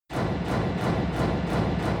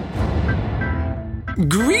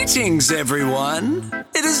Greetings, everyone.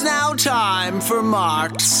 It is now time for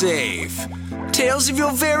Marked Safe. Tales of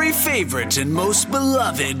your very favorite and most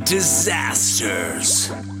beloved disasters.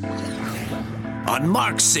 On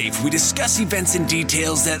Marked Safe, we discuss events and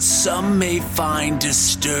details that some may find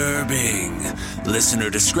disturbing. Listener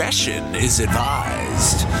discretion is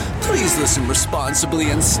advised. Please listen responsibly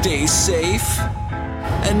and stay safe.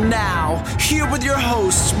 And now, here with your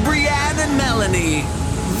hosts, Brianne and Melanie,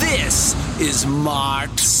 this is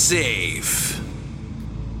Marked Safe.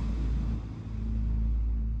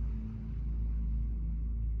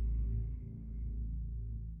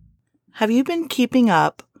 Have you been keeping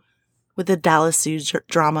up with the Dallas Zoo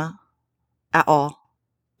drama at all?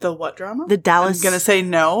 The what drama? The Dallas... I'm going to say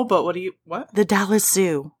no, but what? The Dallas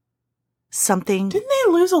Zoo. Something... Didn't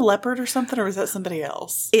they lose a leopard or something, or was that somebody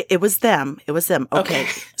else? It was them. It was them. Okay.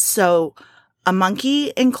 So a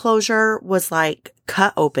monkey enclosure was like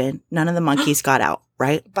cut open. None of the monkeys got out,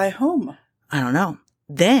 right? By whom? I don't know.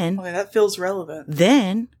 Then... Okay, that feels relevant.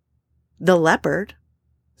 Then the leopard...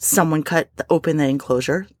 Someone open the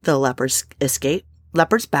enclosure. The leopards escaped.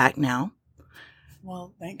 Leopard's back now.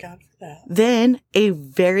 Well, thank God for that. Then a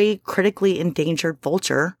very critically endangered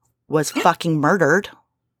vulture was fucking murdered.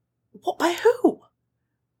 What, by who?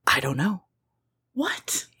 I don't know.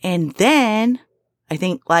 What? And then, I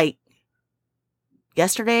think like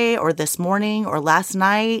yesterday or this morning or last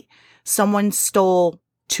night, someone stole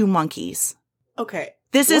 2 monkeys. Okay.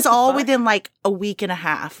 This is all within like a week and a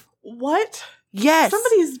half. What? Yes.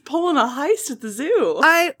 Somebody's pulling a heist at the zoo.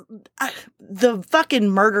 The fucking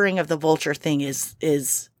murdering of the vulture thing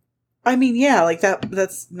is I mean, yeah, like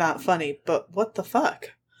that's not funny, but what the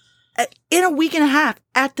fuck? In a week and a half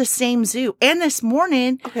at the same zoo. And this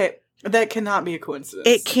morning. Okay, that cannot be a coincidence.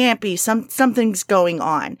 It can't be. Something's going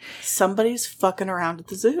on. Somebody's fucking around at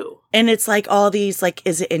the zoo. And it's like all these, like,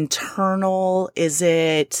 is it internal? Is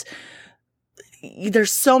it...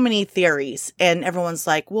 There's so many theories, and everyone's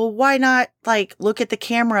like, well, why not, like, look at the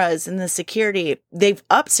cameras and the security? They've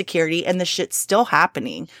upped security, and the shit's still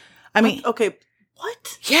happening. I mean... Okay,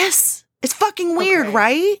 what? Yes! It's fucking weird,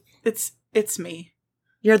 right? It's me.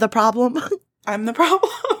 You're the problem? I'm the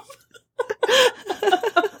problem.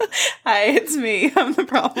 Hi, it's me. I'm the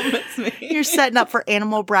problem. It's me. You're setting up for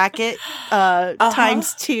Animal Bracket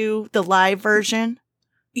times 2, the live version.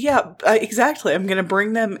 Yeah, exactly. I'm going to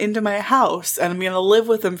bring them into my house and I'm going to live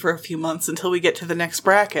with them for a few months until we get to the next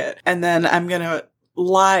bracket. And then I'm going to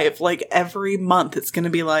live like every month. It's going to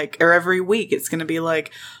be like, or every week, it's going to be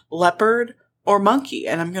like leopard or monkey.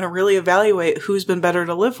 And I'm going to really evaluate who's been better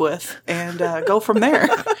to live with and go from there.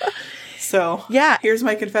 So yeah, here's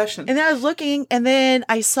my confession. And then I was looking and then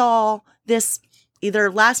I saw this either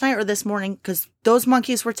last night or this morning because those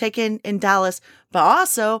monkeys were taken in Dallas, but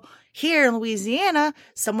also... Here in Louisiana,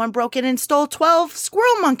 someone broke in and stole 12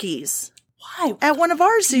 squirrel monkeys. Why? At one of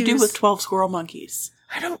our zoos. What do you do with 12 squirrel monkeys?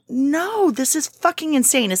 I don't know. This is fucking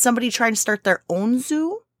insane. Is somebody trying to start their own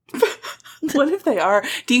zoo? What if they are?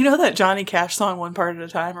 Do you know that Johnny Cash song, One Part at a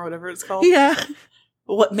Time, or whatever it's called? Yeah.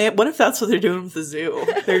 What if that's what they're doing with the zoo?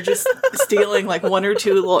 They're just stealing like 1 or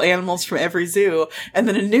 2 little animals from every zoo, and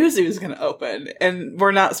then a new zoo is going to open, and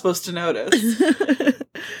we're not supposed to notice.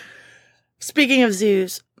 Speaking of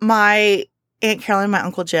zoos, my Aunt Carolyn and my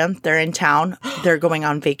Uncle Jim, they're in town. They're going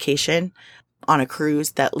on vacation on a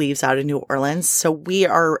cruise that leaves out of New Orleans. So we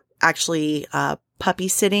are actually puppy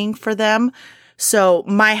sitting for them. So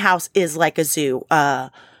my house is like a zoo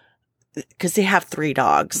because they have 3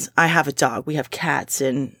 dogs. I have a dog. We have cats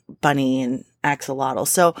and Bunny and Axolotl.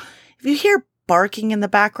 So if you hear barking in the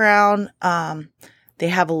background, they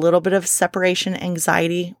have a little bit of separation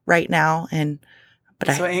anxiety right now.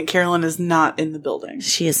 So Aunt Carolyn is not in the building.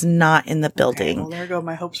 She is not in the building. Okay, well, there go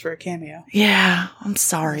my hopes for a cameo. Yeah, I'm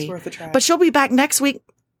sorry. It's worth a try. But she'll be back next week.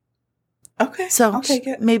 Okay, so I'll take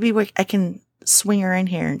it. Maybe I can swing her in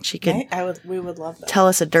here and she can. We would love that. Tell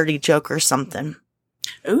us a dirty joke or something.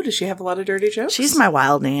 Ooh, does she have a lot of dirty jokes? She's my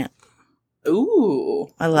wild aunt. Ooh,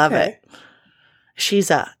 I love it. She's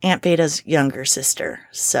Aunt Beta's younger sister,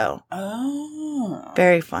 so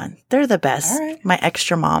very fun. They're the best. All right. My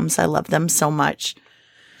extra moms, I love them so much.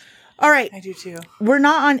 All right. I do too. We're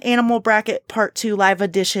not on Animal Bracket Part 2 Live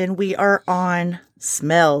Edition. We are on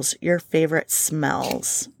smells. Your favorite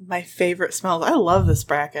smells. My favorite smells. I love this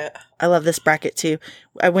bracket. I love this bracket too.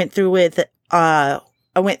 I went through it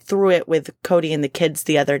with Cody and the kids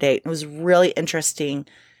the other day. It was really interesting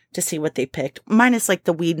to see what they picked. Minus like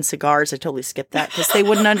the weed and cigars. I totally skipped that because they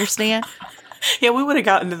wouldn't understand. Yeah, we would have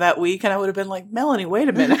gotten to that week and I would have been like, Melanie, wait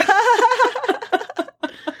a minute.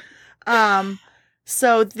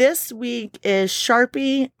 So this week is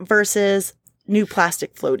Sharpie versus new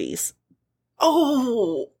plastic floaties.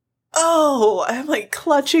 Oh, I'm like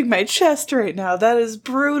clutching my chest right now. That is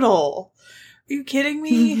brutal. Are you kidding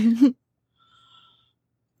me?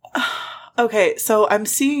 Okay, so I'm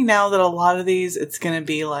seeing now that a lot of these, it's going to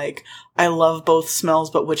be like, I love both smells,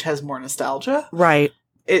 but which has more nostalgia? Right.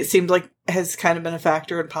 It seemed like has kind of been a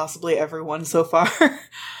factor in possibly everyone so far.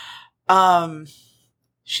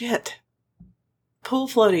 Shit. Pool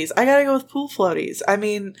floaties. I gotta go with pool floaties. I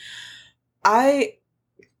mean,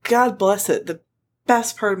 God bless it, the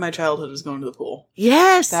best part of my childhood was going to the pool.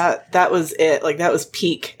 Yes. That was it. Like, that was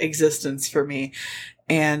peak existence for me.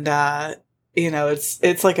 And,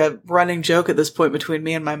 it's like a running joke at this point between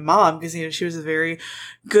me and my mom because, she was a very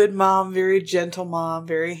good mom, very gentle mom,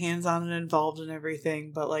 very hands-on and involved in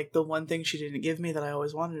everything. But, like, the one thing she didn't give me that I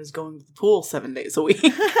always wanted is going to the pool 7 days a week.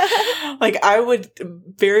 Like, I would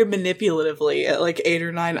very manipulatively at like 8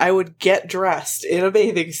 or 9, I would get dressed in a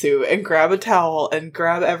bathing suit and grab a towel and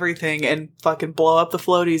grab everything and fucking blow up the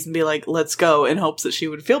floaties and be like, let's go, in hopes that she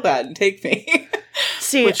would feel bad and take me.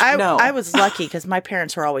 See, I was lucky because my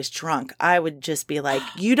parents were always drunk. I would just be like,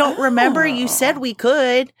 you don't remember? You said we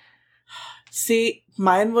could. See,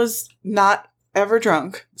 mine was not ever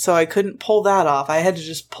drunk, so I couldn't pull that off. I had to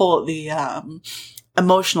just pull at the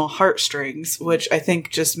emotional heartstrings, which I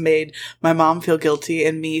think just made my mom feel guilty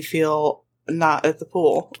and me feel not at the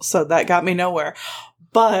pool. So that got me nowhere.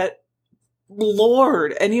 But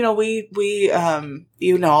Lord. And,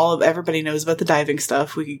 everybody knows about the diving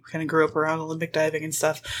stuff. We kind of grew up around Olympic diving and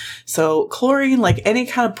stuff. So chlorine, like any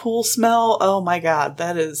kind of pool smell, oh my God,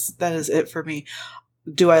 that is it for me.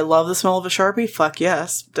 Do I love the smell of a Sharpie? Fuck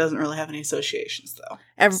yes. Doesn't really have any associations though.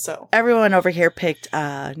 Everyone over here picked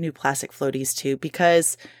new plastic floaties too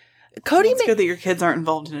because Cody it's good that your kids aren't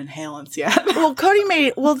involved in inhalants yet. Well, Cody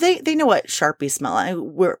they know what Sharpies smell like.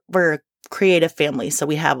 We're creative family, so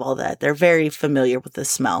we have all that. They're very familiar with the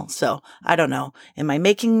smell. So I don't know. Am I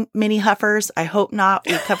making mini huffers? I hope not.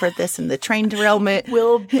 We covered this in the train derailment.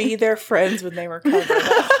 We'll be their friends when they recover.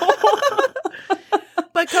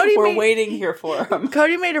 But we're waiting here for him.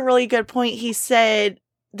 Cody made a really good point. He said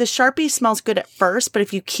the Sharpie smells good at first, but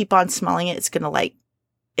if you keep on smelling it, it's gonna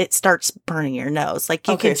it starts burning your nose. Like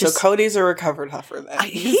you can just. So Cody's a recovered huffer then.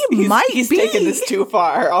 He's taken this too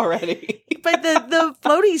far already. But the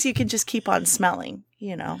floaties you can just keep on smelling,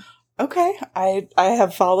 Okay. I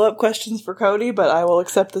have follow-up questions for Cody, but I will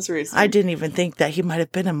accept this reason. I didn't even think that he might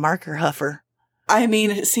have been a marker huffer. I mean,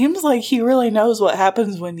 it seems like he really knows what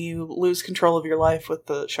happens when you lose control of your life with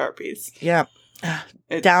the Sharpies. Yeah.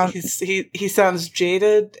 He sounds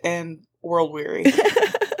jaded and world weary.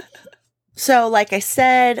 So, like I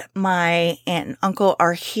said, my aunt and uncle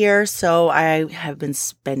are here, so I have been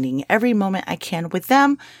spending every moment I can with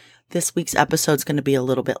them. This week's episode is going to be a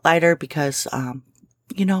little bit lighter because,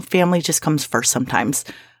 family just comes first sometimes.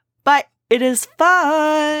 But it is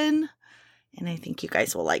fun, and I think you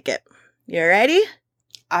guys will like it. You ready?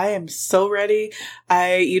 I am so ready.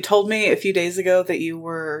 You told me a few days ago that you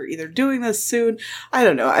were either doing this soon. I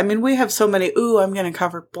don't know. I mean, we have so many, I'm going to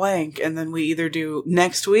cover blank. And then we either do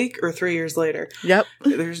next week or 3 years later. Yep.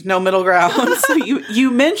 There's no middle ground. So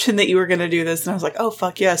you mentioned that you were going to do this and I was like, oh,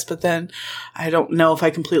 fuck yes. But then I don't know if I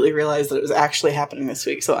completely realized that it was actually happening this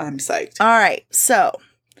week. So I'm psyched. All right. So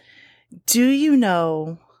do you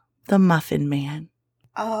know the Muffin Man?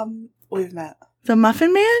 We've met. The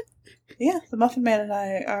Muffin Man? Yeah, the Muffin Man and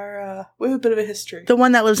I are, we have a bit of a history. The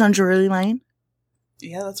one that lives on Drury Lane?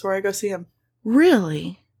 Yeah, that's where I go see him.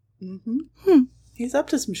 Really? Mm-hmm. He's up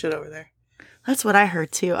to some shit over there. That's what I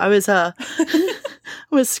heard too. I was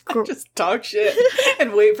just talk shit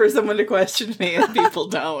and wait for someone to question me and people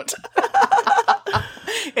don't.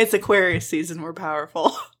 It's Aquarius season, we're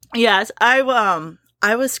powerful. Yes, I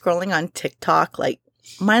was scrolling on TikTok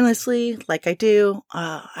mindlessly, like I do.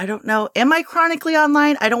 I don't know. Am I chronically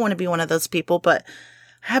online? I don't want to be one of those people, but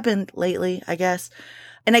I have been lately, I guess.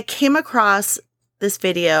 And I came across this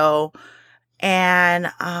video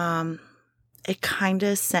and it kind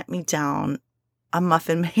of sent me down a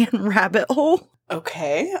Muffin Man rabbit hole.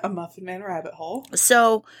 Okay, a Muffin Man rabbit hole.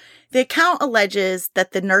 So the account alleges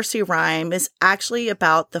that the nursery rhyme is actually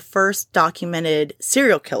about the first documented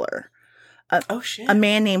serial killer. A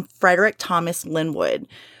man named Frederick Thomas Linwood.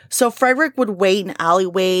 So Frederick would wait in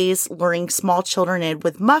alleyways, luring small children in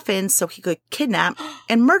with muffins so he could kidnap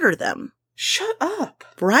and murder them. Shut up.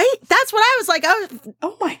 Right? That's what I was like.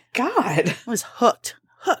 Oh my God. I was hooked.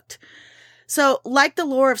 So, like the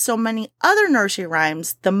lore of so many other nursery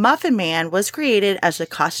rhymes, the Muffin Man was created as a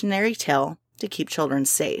cautionary tale to keep children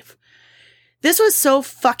safe. This was so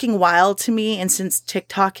fucking wild to me, and since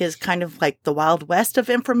TikTok is kind of like the Wild West of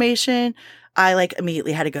information, I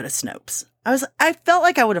immediately had to go to Snopes. I felt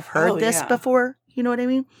like I would have heard this before. You know what I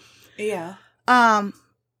mean? Yeah.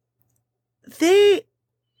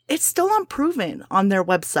 It's still unproven on their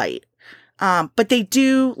website. But they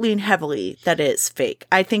do lean heavily that it's fake.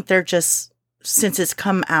 I think they're just, since it's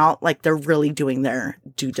come out, like they're really doing their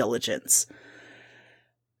due diligence.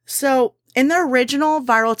 So in the original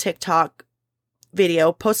viral TikTok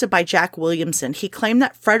video posted by Jack Williamson, he claimed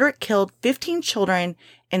that Frederick killed 15 children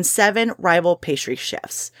and 7 rival pastry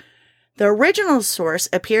chefs. The original source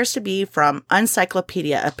appears to be from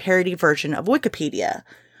Uncyclopedia, a parody version of Wikipedia.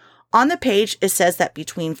 On the page, it says that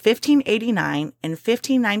between 1589 and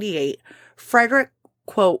 1598, Frederick,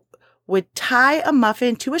 quote, would tie a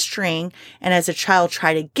muffin to a string, and as a child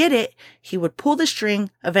tried to get it, he would pull the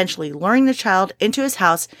string, eventually luring the child into his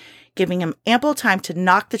house, giving him ample time to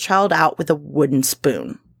knock the child out with a wooden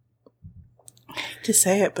spoon. I hate to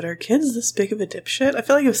say it, but are kids this big of a dipshit? I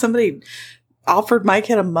feel like if somebody offered my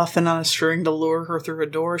kid a muffin on a string to lure her through a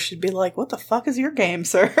door, she'd be like, what the fuck is your game,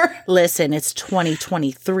 sir? Listen, it's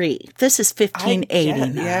 2023. This is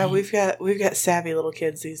 1589. Yeah, we've got savvy little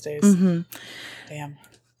kids these days. Mm-hmm. Damn.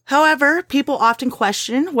 However, people often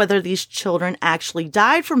question whether these children actually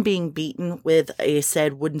died from being beaten with a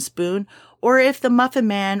said wooden spoon, or if the Muffin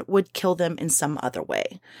Man would kill them in some other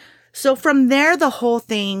way. So from there, the whole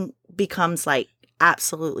thing becomes like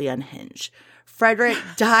absolutely unhinged. Frederick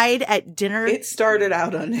died at dinner. It started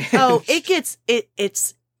out unhinged. Oh, it gets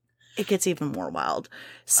even more wild.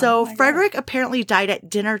 So Frederick apparently died at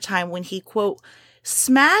dinner time when he, quote,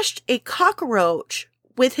 smashed a cockroach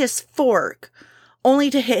with his fork, only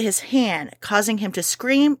to hit his hand, causing him to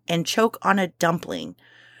scream and choke on a dumpling.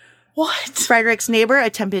 What? Frederick's neighbor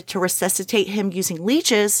attempted to resuscitate him using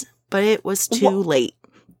leeches, but it was too late.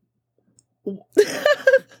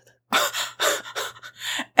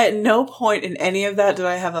 At no point in any of that did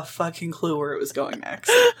I have a fucking clue where it was going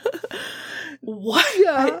next. What?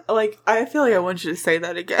 Yeah. I feel like I want you to say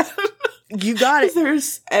that again. You got it.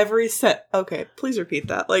 There's every set. Okay, please repeat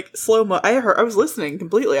that. Like slow mo. I was listening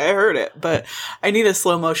completely. I heard it, but I need a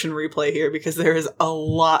slow motion replay here because there is a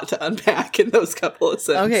lot to unpack in those couple of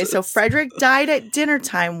sentences. Okay, so Frederick died at dinner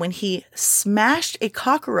time when he smashed a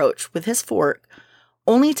cockroach with his fork,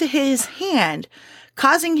 only to hit his hand,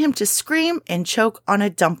 causing him to scream and choke on a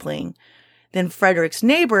dumpling. Then Frederick's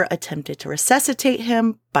neighbor attempted to resuscitate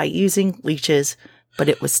him by using leeches, but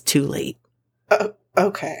it was too late.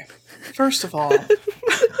 Okay. First of all,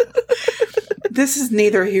 this is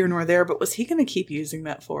neither here nor there, but was he going to keep using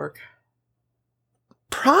that fork?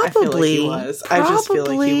 Probably. I feel like he was. I just feel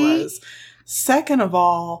like he was. Second of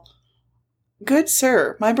all, good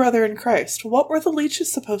sir, my brother in Christ, what were the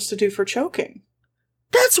leeches supposed to do for choking?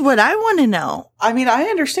 That's what I want to know. I mean, I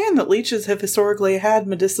understand that leeches have historically had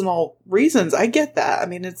medicinal reasons. I get that. I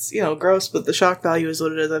mean, it's, gross, but the shock value is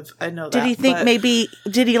what it is. I know that. Did he think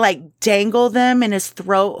did he dangle them in his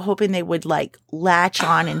throat, hoping they would latch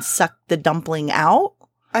on and suck the dumpling out?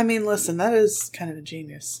 I mean, listen, that is kind of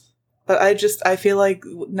ingenious. But I feel like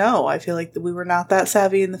we were not that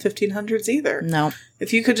savvy in the 1500s either. No.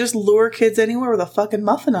 If you could just lure kids anywhere with a fucking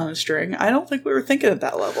muffin on a string, I don't think we were thinking at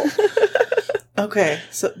that level. Okay,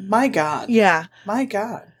 so my God. Yeah. My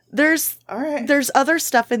God. There's other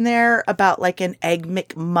stuff in there about an Egg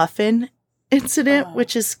McMuffin incident,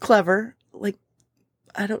 which is clever.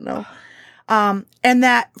 I don't know. And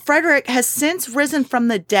that Frederick has since risen from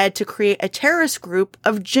the dead to create a terrorist group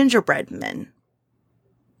of gingerbread men.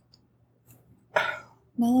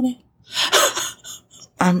 Melanie.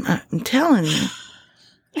 I'm telling you.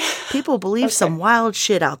 People believe some wild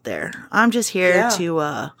shit out there. I'm just here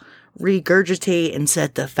to regurgitate and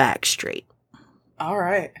set the facts straight. All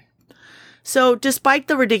right. So, despite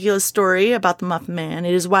the ridiculous story about the Muffin Man,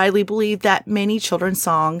 it is widely believed that many children's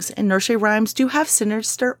songs and nursery rhymes do have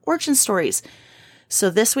sinister origin stories. So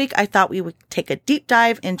this week, I thought we would take a deep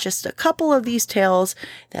dive in just a couple of these tales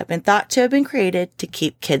that have been thought to have been created to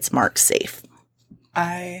keep kids' marks safe.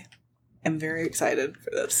 I am very excited for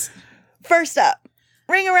this. First up,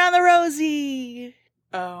 Ring Around the Rosie.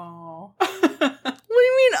 Oh. What do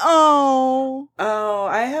you mean, oh? Oh,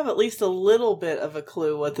 I have at least a little bit of a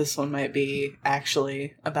clue what this one might be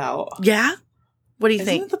actually about. Yeah? What do you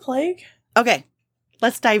think? Isn't it the plague? Okay,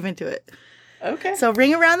 let's dive into it. Okay. So,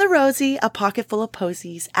 Ring Around the Rosie, a pocket full of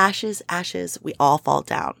posies, ashes, ashes, we all fall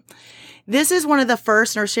down. This is one of the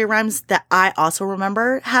first nursery rhymes that I also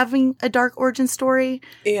remember having a dark origin story.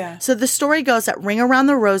 Yeah. So the story goes that Ring Around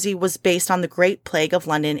the Rosie was based on the Great Plague of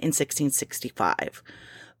London in 1665.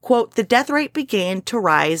 Quote, the death rate began to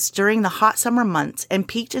rise during the hot summer months and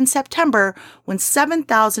peaked in September when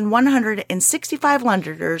 7,165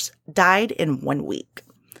 Londoners died in 1 week.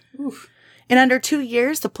 Oof. In under 2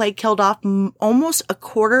 years, the plague killed off almost a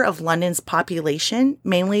quarter of London's population,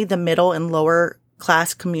 mainly the middle and lower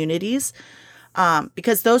class communities,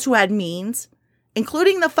 because those who had means,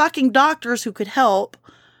 including the fucking doctors who could help,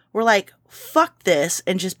 were like, fuck this,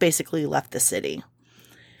 and just basically left the city.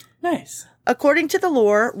 Nice. According to the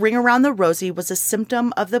lore, Ring Around the Rosie was a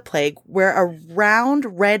symptom of the plague where a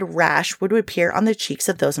round red rash would appear on the cheeks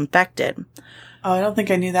of those infected. Oh, I don't think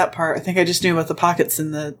I knew that part. I think I just knew about the pockets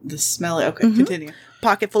and the smelly. Okay, continue.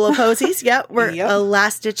 Pocket full of posies, were Yep. a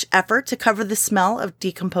last-ditch effort to cover the smell of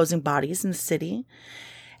decomposing bodies in the city.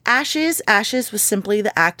 Ashes was simply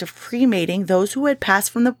the act of cremating those who had passed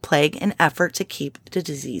from the plague in effort to keep the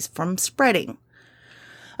disease from spreading.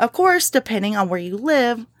 Of course, depending on where you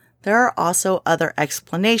live, there are also other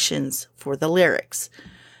explanations for the lyrics.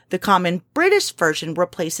 The common British version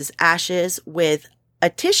replaces ashes with a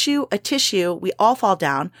tissue, we all fall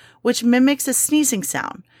down, which mimics a sneezing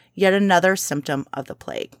sound, yet another symptom of the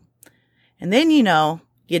plague. And then,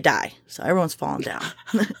 you die. So everyone's falling down.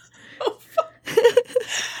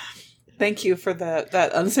 Thank you for that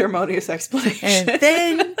unceremonious explanation. And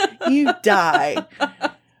then you die.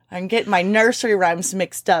 I'm getting my nursery rhymes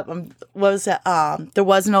mixed up. What was it? There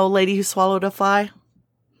was an old lady who swallowed a fly.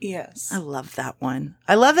 Yes. I love that one.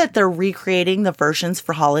 I love that they're recreating the versions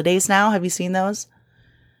for holidays now. Have you seen those?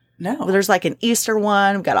 No. Well, there's like an Easter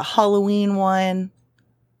one. We've got a Halloween one.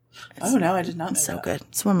 Oh, no, I did not know It's so that. good.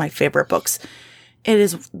 It's one of my favorite books. It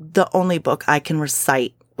is the only book I can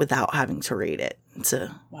recite without having to read it. It's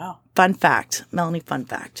a fun fact. Melanie, fun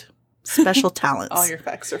fact. Special talents. All your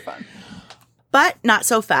facts are fun. But not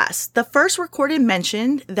so fast. The first recorded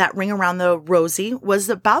mention that Ring Around the Rosie was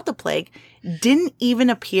about the plague didn't even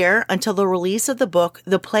appear until the release of the book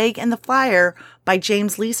The Plague and the Fire by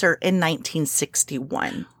James Leeser in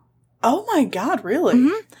 1961. Oh my God, really?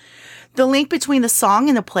 Mm-hmm. The link between the song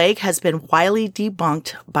and the plague has been widely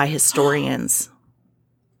debunked by historians.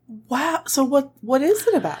 Wow. So what is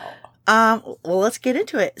it about? Well, let's get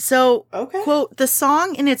into it. So, Okay. quote, the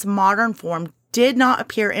song in its modern form did not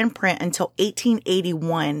appear in print until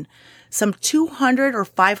 1881, some 200 or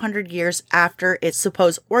 500 years after its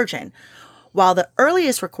supposed origin, while the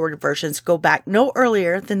earliest recorded versions go back no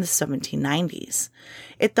earlier than the 1790s.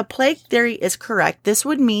 If the plague theory is correct, this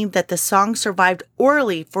would mean that the song survived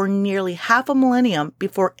orally for nearly half a millennium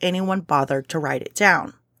before anyone bothered to write it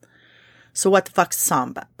down. So what the fuck's the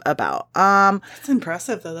song about? That's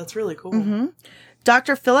impressive, though. That's really cool. Mm-hmm.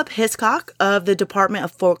 Dr. Philip Hiscock of the Department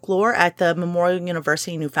of Folklore at the Memorial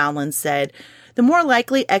University, Newfoundland, said, the more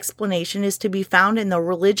likely explanation is to be found in the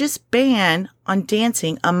religious ban on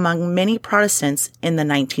dancing among many Protestants in the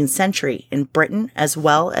 19th century in Britain as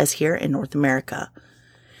well as here in North America.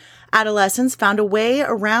 Adolescents found a way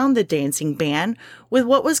around the dancing ban with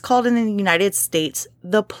what was called in the United States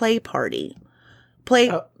the play party.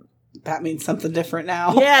 That means something different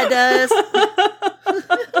now. Yeah, it does.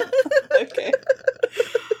 Okay.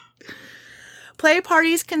 Play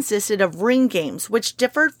parties consisted of ring games, which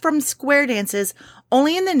differed from square dances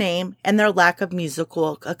only in the name and their lack of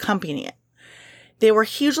musical accompaniment. They were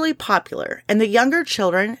hugely popular, and the younger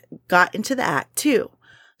children got into the act too.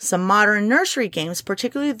 Some modern nursery games,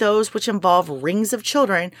 particularly those which involve rings of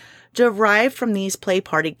children, derived from these play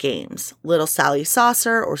party games. Little Sally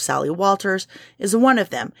Saucer or Sally Walters is one of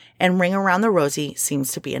them, and Ring Around the Rosie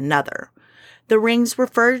seems to be another. The rings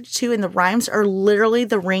referred to in the rhymes are literally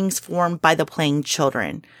the rings formed by the playing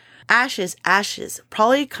children. Ashes, ashes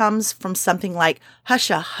probably comes from something like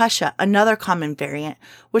husha, husha, another common variant,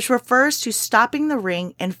 which refers to stopping the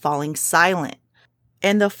ring and falling silent.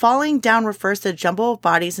 And the falling down refers to the jumble of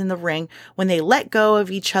bodies in the ring when they let go of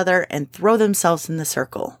each other and throw themselves in the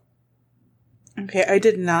circle. Okay, I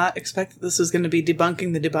did not expect that this was going to be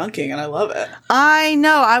debunking the debunking, and I love it. I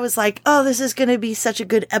know. I was like, oh, this is going to be such a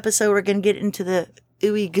good episode. We're going to get into the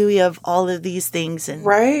ooey gooey of all of these things. And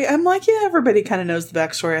Right? I'm like, yeah, everybody kind of knows the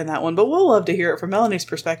backstory on that one, but we'll love to hear it from Melanie's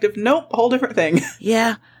perspective. Nope, whole different thing.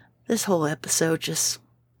 yeah, this whole episode just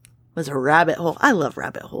was a rabbit hole. I love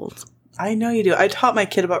rabbit holes. I know you do. I taught my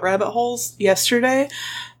kid about rabbit holes yesterday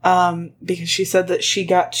because she said that she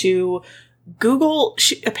got to Google.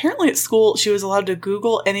 Apparently at school, she was allowed to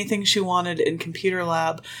Google anything she wanted in computer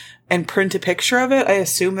lab and print a picture of it. I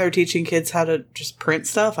assume they're teaching kids how to just print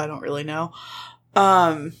stuff. I don't really know.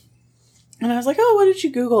 And I was like, oh, what did you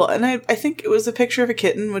Google? And I think it was a picture of a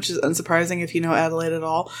kitten, which is unsurprising if you know Adelaide at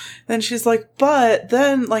all. Then she's like, but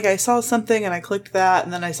then, like, I saw something and I clicked that,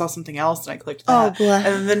 and then I saw something else and I clicked that. Oh, and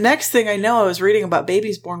then the next thing I know, I was reading about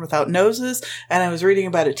babies born without noses, and I was reading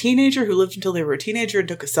about a teenager who lived until they were a teenager and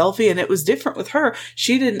took a selfie, and it was different with her.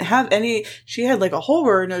 She didn't have any, she had like a hole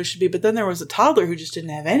where her nose should be, but then there was a toddler who just didn't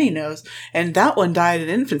have any nose, and that one died in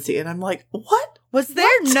infancy. And I'm like, what? Was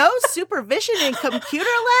there no supervision in computer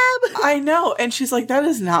lab? I know. And she's like, that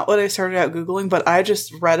is not what I started out Googling, but I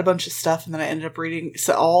just read a bunch of stuff and then I ended up reading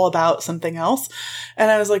all about something else.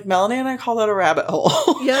 And I was like, Melanie and I call that a rabbit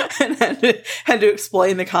hole. Yep. And had to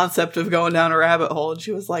explain the concept of going down a rabbit hole. And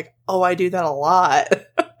she was like, oh, I do that a lot.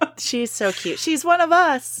 She's so cute. She's one of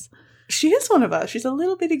us. She is one of us. She's a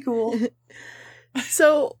little bitty ghoul.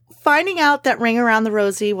 So finding out that Ring Around the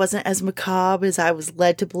Rosie wasn't as macabre as I was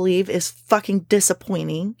led to believe is fucking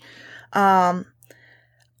disappointing. I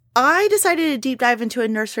decided to deep dive into a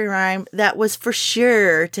nursery rhyme that was for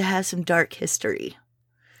sure to have some dark history.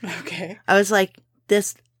 Okay. I was like,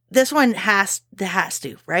 this one has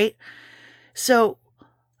to, right? So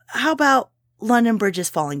how about London Bridge is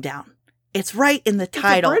falling down? It's right in the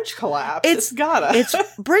title. It's a bridge collapse. It's gotta. It's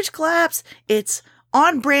bridge collapse. It's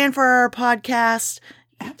on brand for our podcast.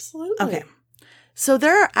 Absolutely. Okay. So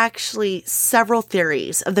there are actually several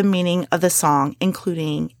theories of the meaning of the song,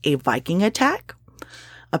 including a Viking attack,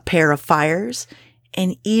 a pair of fires,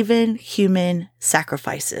 and even human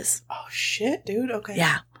sacrifices. Oh, shit, dude. Okay.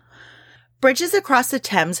 Yeah. Bridges across the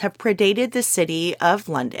Thames have predated the city of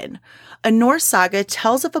London. A Norse saga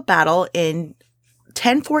tells of a battle in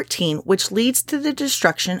 1014, which leads to the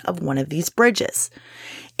destruction of one of these bridges.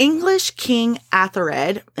 English King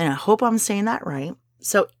Athelred, and I hope I'm saying that right.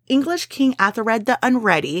 So English King Athelred the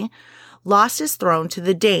Unready lost his throne to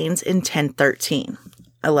the Danes in 1013.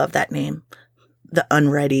 I love that name. The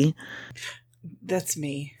Unready. That's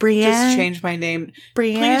me. Brienne. Just change my name.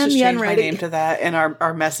 Brienne Please just change my Unready. name to that in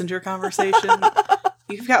our messenger conversation.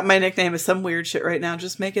 You've got my nickname as some weird shit right now.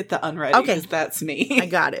 Just make it the Unready, Okay. because that's me. I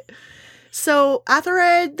got it. So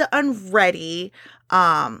Athelred the Unready,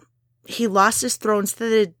 he lost his throne to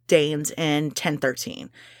the Danes in 1013.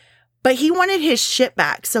 But he wanted his shit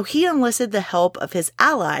back, so he enlisted the help of his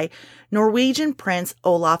ally, Norwegian Prince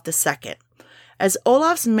Olaf II. As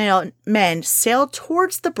Olaf's men sailed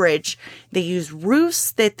towards the bridge, they used roofs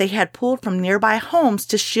that they had pulled from nearby homes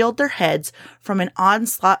to shield their heads from an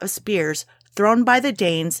onslaught of spears thrown by the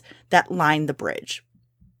Danes that lined the bridge.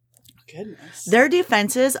 Goodness. Their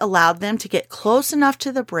defenses allowed them to get close enough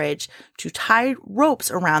to the bridge to tie ropes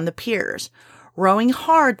around the piers. Rowing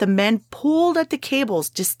hard, the men pulled at the cables,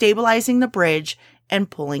 destabilizing the bridge and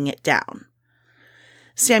pulling it down.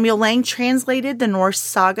 Samuel Lang translated the Norse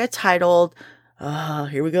saga titled,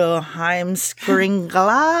 here we go,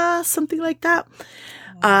 Heimskringla, something like that.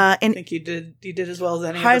 I think you did as well as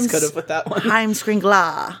any of us could have with that one.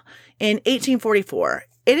 Heimskringla in 1844.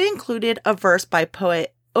 It included a verse by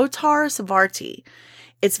poet Otar Savarti.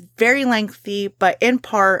 It's very lengthy, but in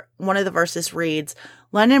part, one of the verses reads,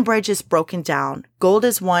 London Bridge is broken down, gold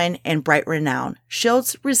is won, and bright renown.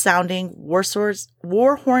 Shields resounding, war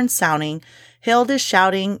horns sounding, Hild is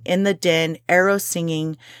shouting in the din, arrows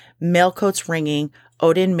singing, mailcoats ringing,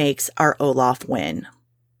 Odin makes our Olaf win.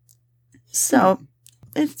 So,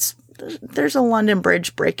 there's a London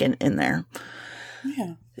Bridge breaking in there.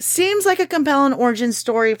 Yeah. Seems like a compelling origin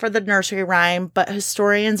story for the nursery rhyme, but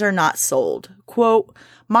historians are not sold. Quote,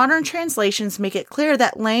 modern translations make it clear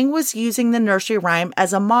that Lang was using the nursery rhyme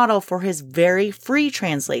as a model for his very free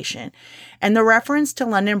translation, and the reference to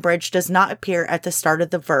London Bridge does not appear at the start of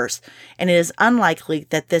the verse, and it is unlikely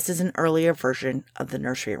that this is an earlier version of the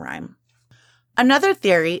nursery rhyme. Another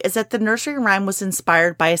theory is that the nursery rhyme was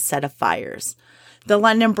inspired by a set of fires. The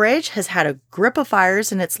London Bridge has had a grip of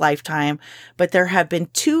fires in its lifetime, but there have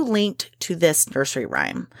been two linked to this nursery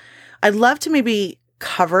rhyme. I'd love to maybe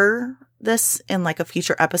cover this in like a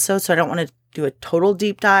future episode, so I don't want to do a total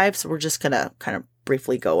deep dive, so we're just going to kind of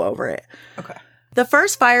briefly go over it. Okay. The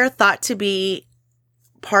first fire thought to be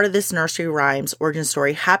part of this nursery rhyme's origin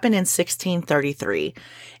story happened in 1633.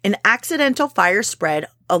 An accidental fire spread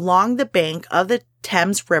along the bank of the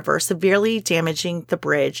Thames River, severely damaging the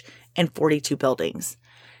bridge and 42 buildings.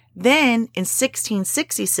 Then, in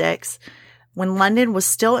 1666, when London was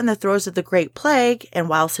still in the throes of the Great Plague, and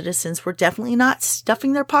while citizens were definitely not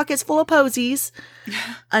stuffing their pockets full of posies,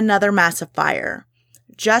 another massive fire.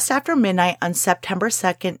 Just after midnight on September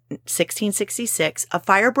 2nd, 1666, a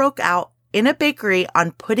fire broke out in a bakery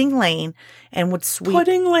on Pudding Lane and would sweep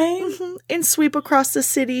Pudding Lane? and sweep across the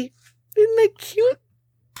city. Isn't that cute?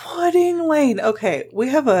 Pudding Lane. Okay, we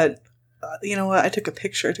have a you know what? I took a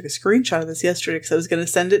picture. I took a screenshot of this yesterday because I was going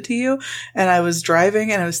to send it to you. And I was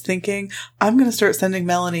driving and I was thinking, I'm going to start sending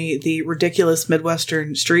Melanie the ridiculous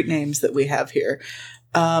Midwestern street names that we have here.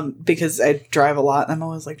 Because I drive a lot and I'm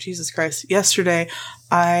always like, Jesus Christ. Yesterday,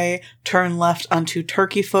 I turned left onto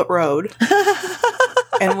Turkey Foot Road.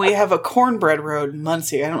 And we have a cornbread road in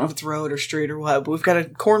Muncie. I don't know if it's road or street or what, but we've got a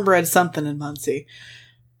cornbread something in Muncie.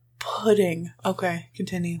 Pudding. Okay,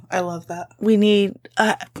 continue. I love that. We need,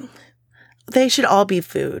 they should all be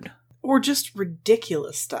food. Or just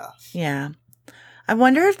ridiculous stuff. Yeah. I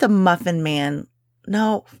wonder if the Muffin Man,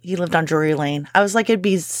 no, he lived on Drury Lane. I was like, it'd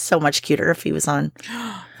be so much cuter if he was on.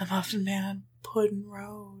 The Muffin Man, Puddin'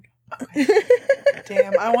 Road. Okay.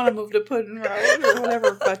 Damn, I want to move to Puddin' Road or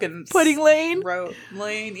whatever fucking Pudding Lane? Road.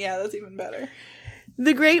 Lane. Yeah, that's even better.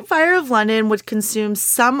 The Great Fire of London would consume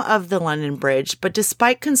some of the London Bridge, but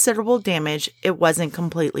despite considerable damage, it wasn't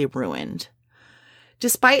completely ruined.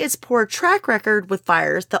 Despite its poor track record with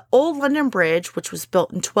fires, the Old London Bridge, which was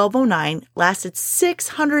built in 1209, lasted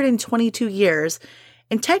 622 years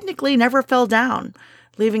and technically never fell down,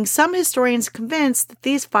 leaving some historians convinced that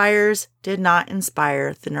these fires did not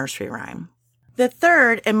inspire the nursery rhyme. The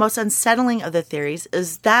third and most unsettling of the theories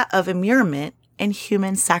is that of immurement and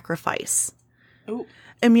human sacrifice. Ooh.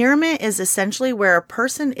 Immurement is essentially where a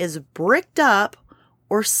person is bricked up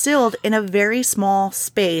or sealed in a very small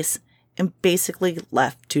space and basically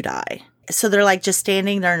left to die. So they're like just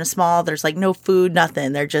standing there in a small, there's like no food,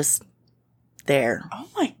 nothing. They're just there. Oh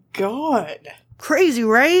my God. Crazy,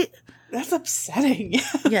 right? That's upsetting.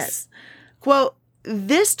 Yes. Quote,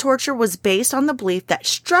 this torture was based on the belief that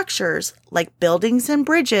structures like buildings and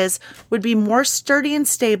bridges would be more sturdy and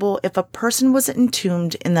stable if a person was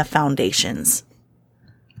entombed in the foundations.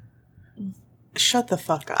 Shut the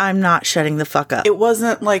fuck up. I'm not shutting the fuck up. It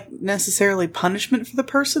wasn't like necessarily punishment for the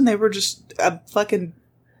person. They were just a fucking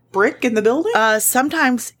brick in the building?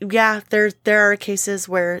 Sometimes, yeah, there are cases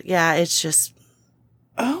where, yeah, it's just.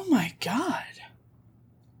 Oh my God.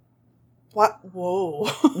 What? Whoa.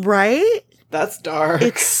 Right? That's dark.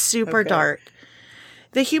 It's super dark.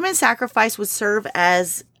 The human sacrifice would serve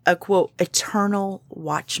as a, quote, eternal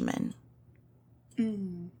watchman.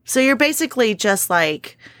 Mm. So you're basically just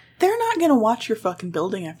like. They're not going to watch your fucking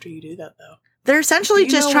building after you do that, though. They're essentially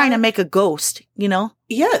just trying to make a ghost, you know?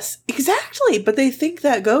 Yes, exactly. But they think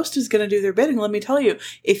that ghost is going to do their bidding. Let me tell you,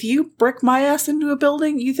 if you brick my ass into a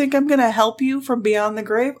building, you think I'm going to help you from beyond the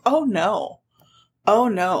grave? Oh, no. Oh,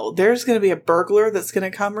 no. There's going to be a burglar that's going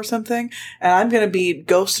to come or something, and I'm going to be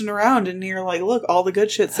ghosting around, and you're like, look, all the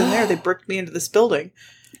good shit's in there. They bricked me into this building.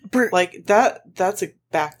 Like, that's going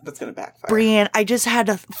to backfire. Brienne, I just had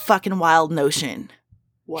a fucking wild notion.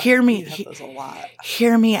 What? Hear me. A lot.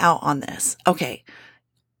 Hear me out on this. Okay.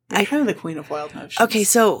 I'm kind of the queen of wild notions. Okay,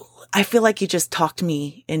 so I feel like you just talked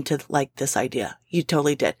me into like this idea. You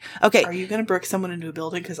totally did. Okay. Are you going to brick someone into a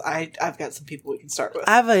building? Because I've got some people we can start with.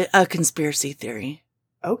 I have a conspiracy theory.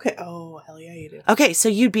 Okay. Oh, hell yeah, you do. Okay, so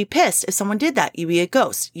you'd be pissed if someone did that. You'd be a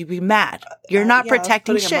ghost. You'd be mad. You're not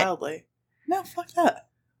protecting shit. Mildly. No, fuck that.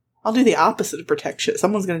 I'll do the opposite of protect shit.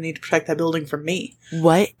 Someone's going to need to protect that building from me.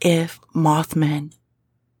 What if Mothmen?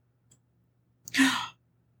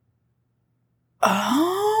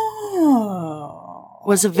 Oh.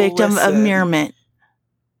 Was a victim of immurement.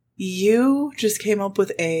 You just came up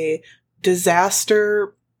with a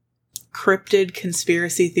disaster cryptid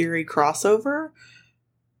conspiracy theory crossover,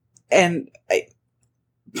 and it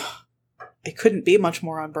couldn't be much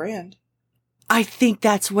more on brand. I think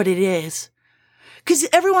that's what it is. Because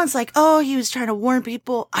everyone's like, oh, he was trying to warn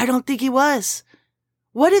people. I don't think he was.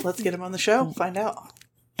 What if... Let's get him on the show. Find out.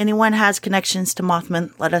 Anyone has connections to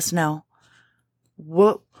Mothmen, let us know.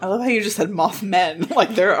 What? I love how you just said Mothmen.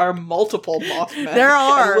 Like, there are multiple Mothmen. There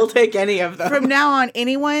are. We'll take any of them. From now on,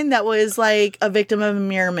 anyone that was like a victim of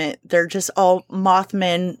immurement, they're just all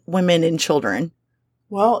Mothmen, women, and children.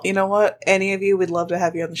 Well, you know what? Any of you, would love to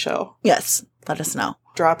have you on the show. Yes, let us know.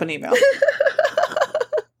 Drop an email.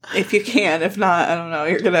 If you can. If not, I don't know.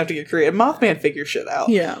 You're going to have to get creative. Mothman figure shit out.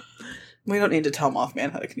 Yeah. We don't need to tell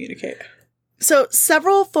Mothman how to communicate. So,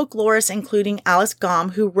 several folklorists, including Alice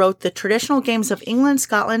Gaume, who wrote the traditional games of England,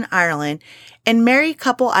 Scotland, Ireland, and married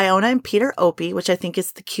couple Iona and Peter Opie, which I think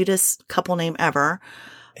is the cutest couple name ever.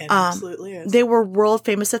 It absolutely is. They were world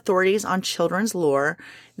famous authorities on children's lore.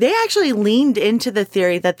 They actually leaned into the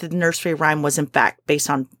theory that the nursery rhyme was in fact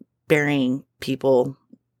based on burying people,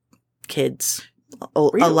 kids,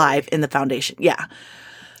 alive in the foundation. Yeah.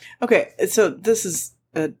 Okay, so this is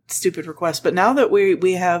a stupid request, but now that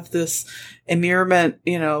we have this immurement, /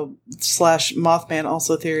 Mothman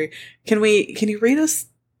also theory, can you read us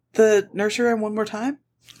the nursery rhyme one more time?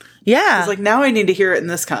 Yeah. It's like, now I need to hear it in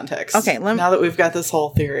this context. Okay. Now that we've got this whole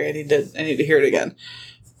theory, I need to hear it again.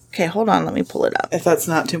 Okay, hold on. Let me pull it up. If that's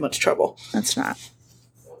not too much trouble. That's not.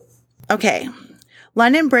 Okay.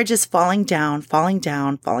 London Bridge is falling down, falling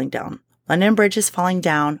down, falling down. London Bridge is falling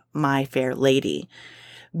down, my fair lady.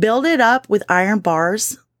 Build it up with iron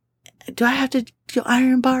bars. Do I have to do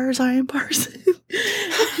iron bars? Iron bars?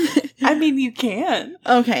 I mean, you can.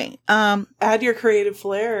 Okay. Add your creative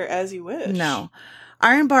flair as you wish. No.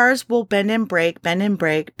 Iron bars will bend and break, bend and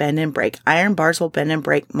break, bend and break. Iron bars will bend and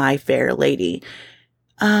break, my fair lady.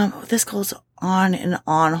 This goes on and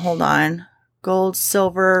on. Hold on. Gold,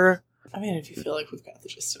 silver. I mean, if you feel like we've got the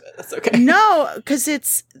gist of it, that's okay. No, because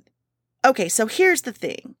it's... Okay, so here's the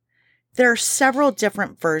thing. There are several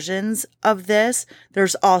different versions of this.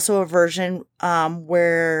 There's also a version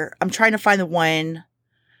where... I'm trying to find the one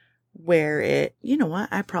where it... You know what?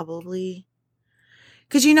 I probably...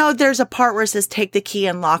 Because there's a part where it says, take the key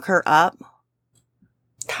and lock her up.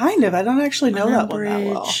 Kind of. I don't actually know that one that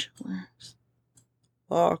well.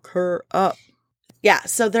 Lock her up. Yeah,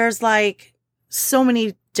 so there's like so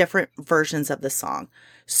many different versions of the song.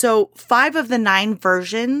 So 5 of the 9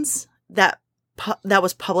 versions that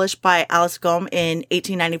was published by Alice Gomes in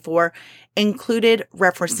 1894 included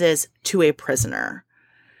references to a prisoner.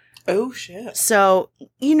 Oh, shit. So,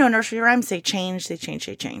 nursery rhymes, they change, they change,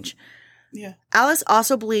 they change. Yeah. Alice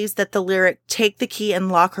also believes that the lyric, take the key and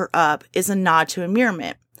lock her up, is a nod to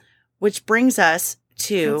immurement, which brings us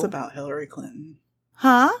to... It's about Hillary Clinton.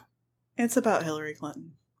 Huh? It's about Hillary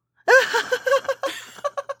Clinton.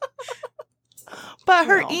 But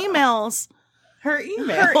her emails. Her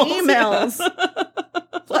emails.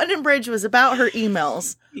 London Bridge was about her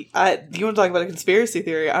emails. You want to talk about a conspiracy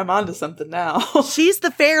theory? I'm onto something now. She's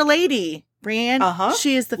the fair lady, Brienne. Uh-huh.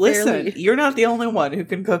 She is the fair lady. Listen, you're not the only one who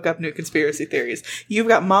can cook up new conspiracy theories. You've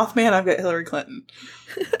got Mothman, I've got Hillary Clinton.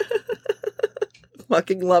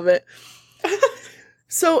 Fucking love it.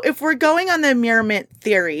 So if we're going on the immurement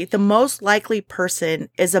theory, the most likely person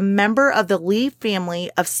is a member of the Lee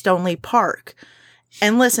family of Stoneleigh Park.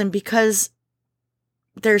 And listen, because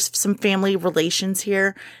there's some family relations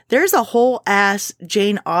here, there's a whole ass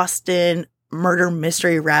Jane Austen murder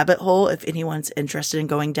mystery rabbit hole if anyone's interested in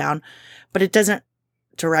going down. But it doesn't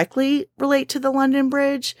directly relate to the London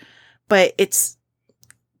Bridge, but it's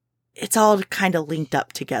all kind of linked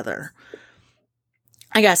up together.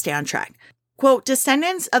 I gotta stay on track. Quote,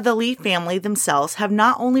 descendants of the Lee family themselves have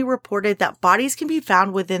not only reported that bodies can be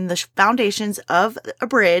found within the foundations of a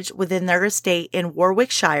bridge within their estate in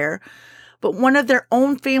Warwickshire, but one of their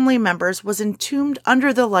own family members was entombed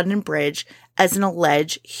under the London Bridge as an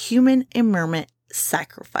alleged human immurement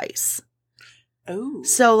sacrifice. Oh.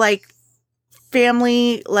 So,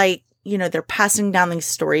 family, they're passing down these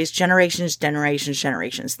stories, generations.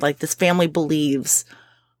 Like, this family believes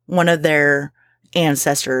one of their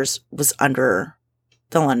ancestors was under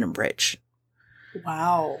the London Bridge.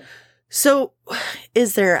 Wow. So,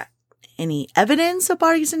 is there any evidence of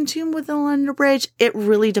bodies entombed with the London Bridge? It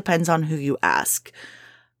really depends on who you ask.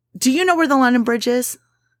 Do you know where the London Bridge is?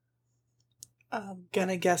 I'm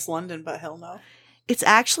gonna guess London, but hell no. It's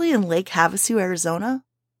actually in Lake Havasu, Arizona.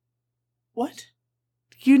 What?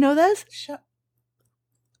 You know this? Shut.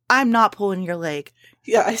 I'm not pulling your leg.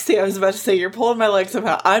 Yeah, I see. I was about to say, you're pulling my leg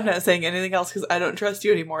somehow. I'm not saying anything else because I don't trust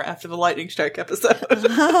you anymore after the lightning strike episode.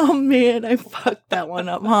 Oh, man. I fucked that one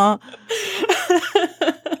up, huh?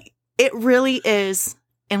 It really is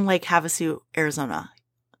in Lake Havasu, Arizona.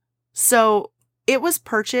 So it was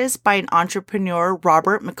purchased by an entrepreneur,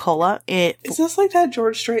 Robert McCullough. Is this like that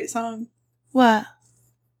George Strait song? What?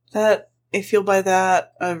 That, if you'll buy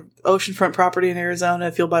that, oceanfront property in Arizona,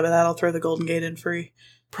 if you'll buy that, I'll throw the Golden Gate in free.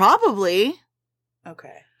 Probably.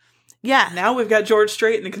 Okay. Yeah. Now we've got George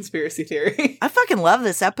Strait and the conspiracy theory. I fucking love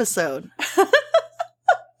this episode.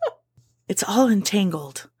 It's all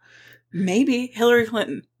entangled. Maybe Hillary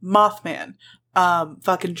Clinton, Mothman,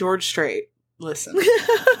 fucking George Strait. Listen.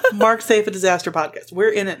 Mark Safe, a Disaster Podcast.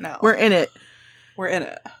 We're in it now. We're in it. We're in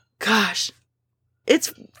it. Gosh.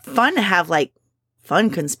 It's fun to have,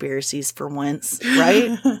 fun conspiracies for once,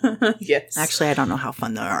 right? Yes. Actually, I don't know how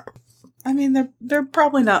fun they are. I mean, they're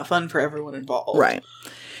probably not fun for everyone involved. Right.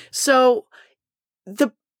 So,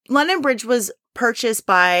 the London Bridge was purchased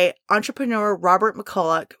by entrepreneur Robert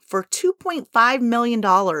McCullough for $2.5 million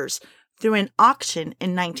through an auction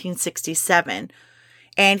in 1967.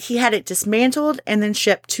 And he had it dismantled and then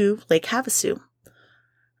shipped to Lake Havasu.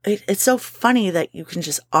 It's so funny that you can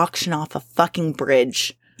just auction off a fucking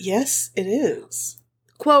bridge. Yes, it is.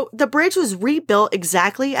 Quote, the bridge was rebuilt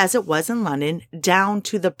exactly as it was in London, down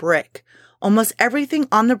to the brick. Almost everything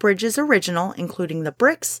on the bridge is original, including the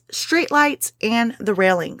bricks, streetlights, and the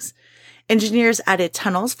railings. Engineers added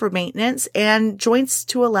tunnels for maintenance and joints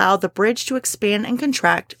to allow the bridge to expand and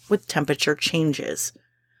contract with temperature changes.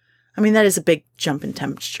 I mean, that is a big jump in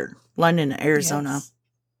temperature. London, Arizona. Yes.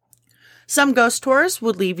 Some ghost tours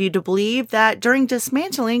would leave you to believe that during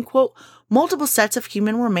dismantling, quote, multiple sets of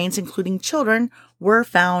human remains, including children, were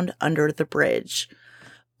found under the bridge.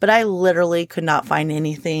 But I literally could not find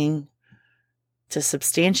anything to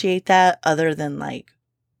substantiate that other than like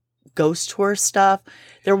ghost tour stuff.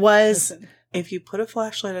 There was... Listen, if you put a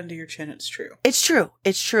flashlight under your chin, it's true. It's true.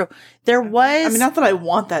 It's true. There was... I mean, not that I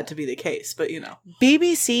want that to be the case, but you know.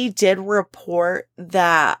 BBC did report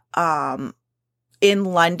that in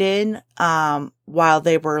London, while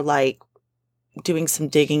they were like doing some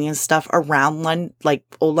digging and stuff around London, like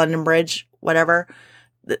Old London Bridge, whatever,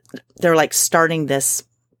 they're like starting this,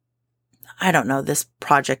 I don't know, this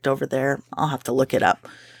project over there. I'll have to look it up.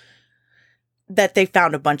 That they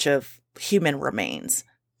found a bunch of human remains.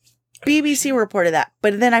 BBC reported that.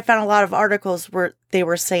 But then I found a lot of articles where they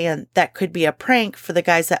were saying that could be a prank for the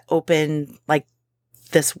guys that opened like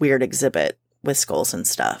this weird exhibit with skulls and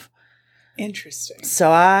stuff. Interesting. So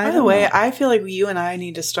by the way, I feel like you and I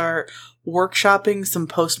need to start workshopping some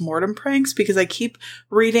post-mortem pranks because I keep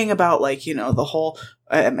reading about like, you know, the whole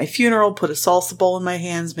at my funeral, put a salsa bowl in my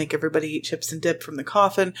hands, make everybody eat chips and dip from the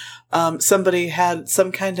coffin. Somebody had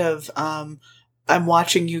some kind of I'm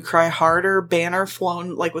watching you cry harder banner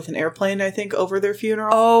flown like with an airplane, I think, over their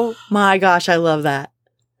funeral. Oh my gosh, I love that.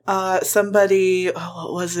 Somebody,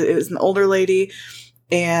 what was it? It was an older lady,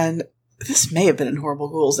 and this may have been in Horrible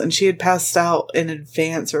Ghouls, and she had passed out in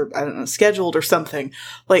advance, or I don't know, scheduled or something,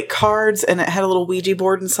 like cards, and it had a little Ouija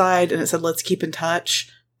board inside, and it said, "Let's keep in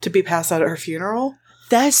touch," to be passed out at her funeral.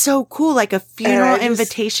 That's so cool. Like a funeral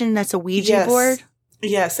invitation that's a Ouija board.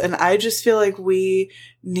 Yes, and I just feel like we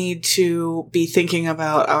need to be thinking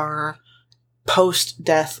about our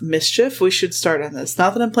post-death mischief. We should start on this.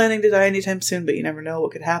 Not that I'm planning to die anytime soon, but you never know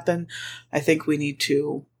what could happen. I think we need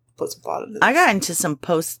to put some thought into this. I got into some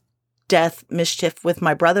post-death mischief with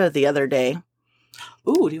my brother the other day.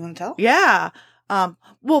 Ooh, do you want to tell? Yeah.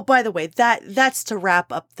 Well, by the way, that's to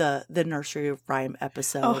wrap up the Nursery Rhyme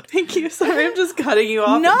episode. Oh, thank you. Sorry, I'm just cutting you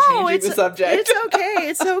off and changing the subject. It's okay.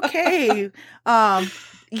 It's okay.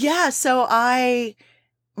 Yeah, so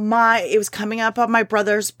it was coming up on my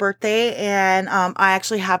brother's birthday, and I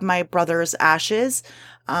actually have my brother's ashes,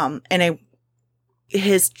 and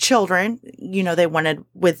his children, you know, they wanted,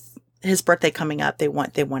 with his birthday coming up, they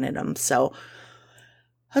wanted them. So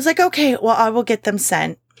I was like, okay, well, I will get them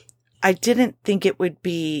sent. I didn't think it would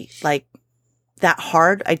be like that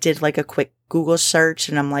hard. I did like a quick Google search,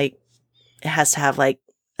 and I'm like, it has to have like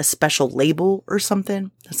a special label or something.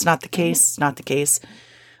 That's not the case. It's not the case.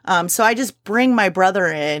 So I just bring my brother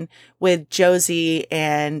in with Josie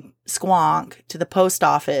and Squonk to the post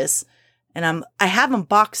office, and I have them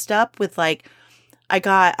boxed up with like, I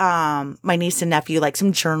got my niece and nephew like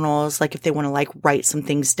some journals, like if they want to like write some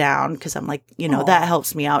things down, because I'm like, you know, that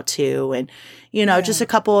helps me out too. And, you know, just a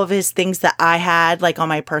couple of his things that I had like on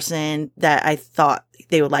my person that I thought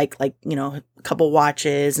they would like, you know, a couple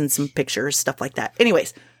watches and some pictures, stuff like that.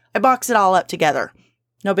 Anyways, I box it all up together.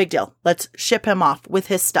 No big deal. Let's ship him off with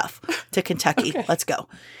his stuff to Kentucky. Okay. Let's go.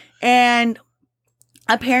 And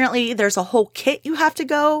apparently there's a whole kit you have to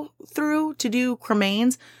go through to do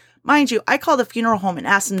cremains. Mind you, I called the funeral home and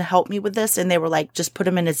asked them to help me with this, and they were like, just put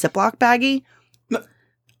them in a Ziploc baggie.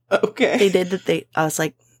 Okay. They did that. I was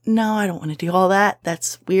like, no, I don't want to do all that.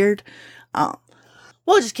 That's weird.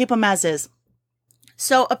 We'll just keep them as is.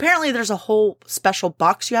 So apparently there's a whole special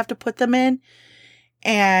box you have to put them in.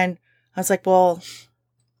 And I was like, well,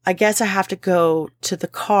 I guess I have to go to the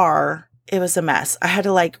car. It was a mess. I had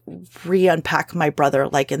to like re-unpack my brother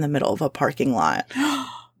like in the middle of a parking lot.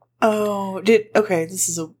 Okay, this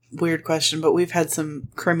is a weird question, but we've had some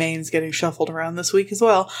cremains getting shuffled around this week as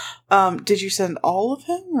well. Did you send all of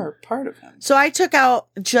him or part of him? So I took out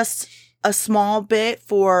just a small bit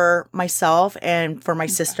for myself and for my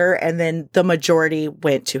sister, and then the majority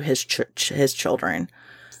went to his children.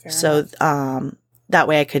 Fair enough. That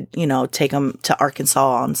way I could, you know, take them to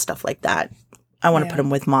Arkansas and stuff like that. I want to put them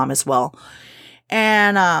with mom as well.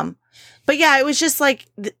 And, but yeah, it was just like,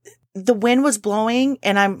 the wind was blowing,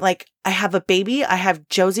 and I'm like, I have a baby. I have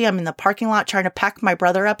Josie. I'm in the parking lot trying to pack my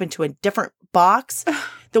brother up into a different box.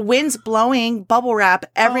 The wind's blowing bubble wrap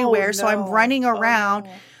everywhere. Oh, no. So I'm running around.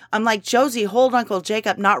 Oh. I'm like, Josie, hold Uncle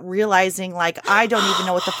Jacob, not realizing like, I don't even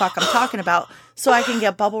know what the fuck I'm talking about, so I can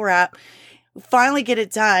get bubble wrap. Finally get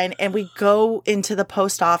it done. And we go into the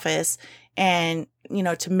post office, and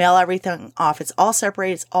to mail everything off. It's all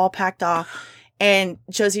separated. It's all packed off. And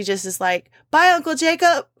Josie just is like, bye, Uncle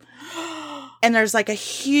Jacob. And there's like a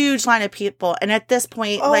huge line of people. And at this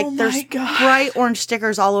point, there's bright orange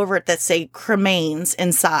stickers all over it that say cremains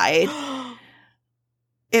inside.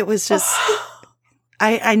 It was just,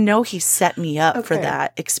 I know he set me up for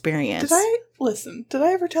that experience. Did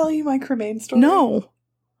I ever tell you my cremain story? No.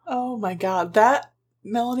 Oh my God.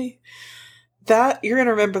 Melanie, you're going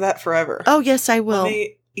to remember that forever. Oh, yes, I will.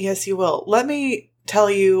 Yes, you will. Let me tell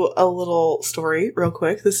you a little story real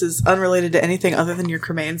quick. This is unrelated to anything other than your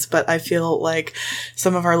cremains, but I feel like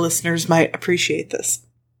some of our listeners might appreciate this.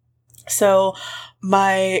 So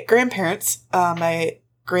my grandparents, my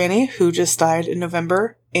granny, who just died in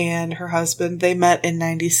November, and her husband, they met in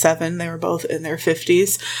 97. They were both in their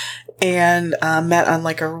 50s and met on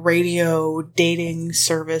like a radio dating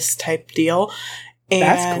service type deal. And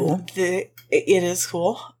that's cool. It is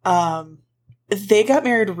cool. They got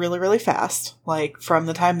married really, really fast. Like from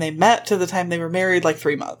the time they met to the time they were married, like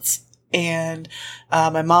 3 months. And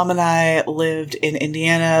my mom and I lived in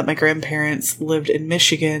Indiana. My grandparents lived in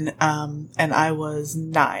Michigan, and I was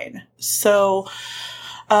 9. So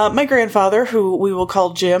my grandfather, who we will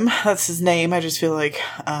call Jim, that's his name. I just feel like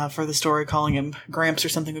for the story, calling him Gramps or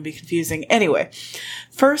something would be confusing. Anyway,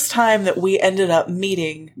 first time that we ended up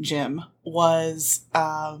meeting Jim was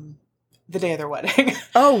the day of their wedding.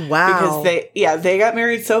 Oh, wow. Because they got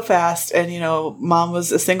married so fast, and mom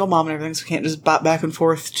was a single mom and everything, so we can't just bop back and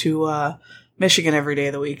forth to Michigan every day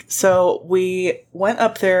of the week. So we went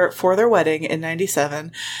up there for their wedding in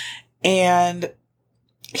 97, and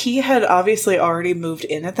he had obviously already moved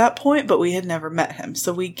in at that point, but we had never met him.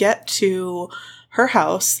 So we get to her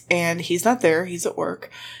house, and he's not there. He's at work.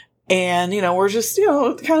 And, we're just,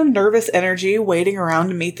 kind of nervous energy waiting around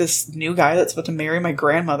to meet this new guy that's about to marry my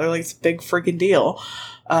grandmother. Like, it's a big freaking deal.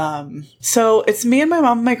 So it's me and my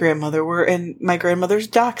mom and my grandmother. We're in my grandmother's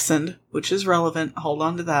dachshund, which is relevant. Hold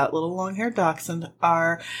on to that. Little long-haired dachshund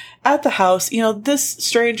are at the house. This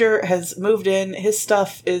stranger has moved in. His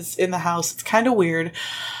stuff is in the house. It's kind of weird.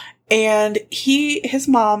 And his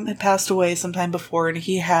mom had passed away sometime before, and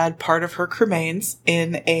he had part of her cremains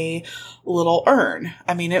in a little urn.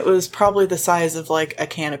 I mean, it was probably the size of like a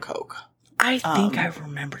can of Coke. I think I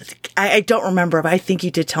remember. I don't remember, but I think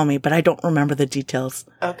you did tell me, but I don't remember the details.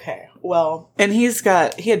 Okay. Well, and he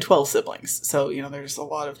had 12 siblings. So, there's a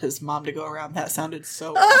lot of his mom to go around. That sounded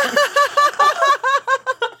so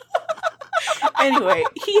Anyway,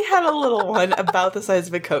 he had a little one about the size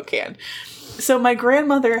of a Coke can. So my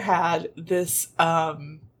grandmother had this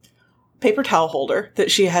paper towel holder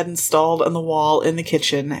that she had installed on the wall in the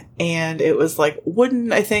kitchen. And it was like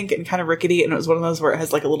wooden, I think, and kind of rickety. And it was one of those where it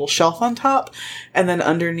has like a little shelf on top. And then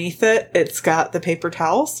underneath it, it's got the paper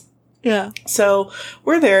towels. Yeah. So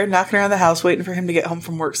we're there knocking around the house, waiting for him to get home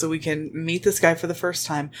from work so we can meet this guy for the first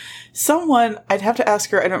time. Someone, I'd have to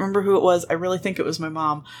ask her, I don't remember who it was. I really think it was my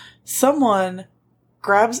mom. Someone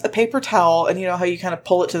grabs a paper towel, and you know how you kind of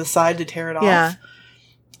pull it to the side to tear it off?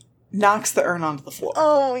 Knocks the urn onto the floor.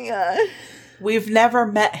 Oh my God. We've never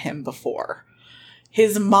met him before.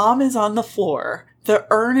 His mom is on the floor. The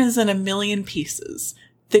urn is in a million pieces.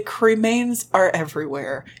 The cremains are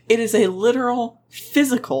everywhere. It is a literal,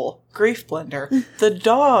 physical grief blender. The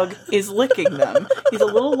dog is licking them. He's a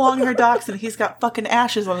little long-haired dachshund. He's got fucking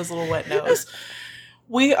ashes on his little wet nose.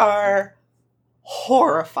 We are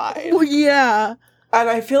horrified. Well, yeah. And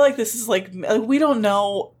I feel like this is like, we don't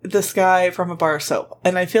know this guy from a bar of soap.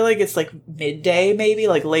 And I feel like it's like midday, maybe,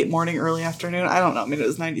 like late morning, early afternoon. I don't know. I mean, it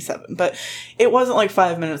was 97. But it wasn't like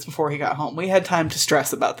 5 minutes before he got home. We had time to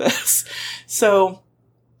stress about this. So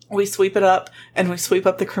we sweep it up, and we sweep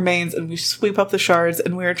up the cremains, and we sweep up the shards,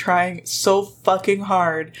 and we are trying so fucking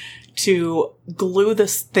hard to glue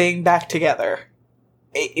this thing back together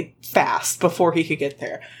fast before he could get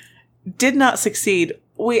there. Did not succeed.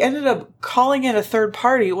 We ended up calling in a third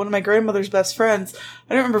party, one of my grandmother's best friends.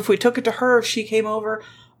 I don't remember if we took it to her, if she came over.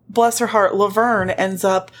 Bless her heart, Laverne ends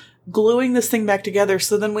up gluing this thing back together.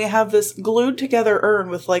 So then we have this glued together urn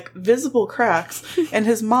with like visible cracks, and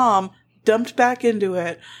his mom dumped back into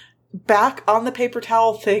it, back on the paper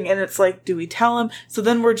towel thing. And it's like, do we tell him? So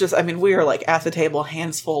then we are like at the table,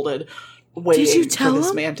 hands folded, waiting for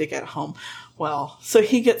this man to get home. Well, so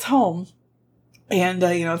he gets home. And,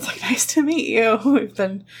 it's like, nice to meet you. We've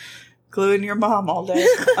been gluing your mom all day.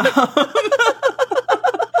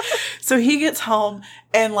 So he gets home,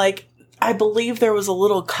 and, like, I believe there was a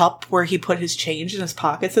little cup where he put his change in his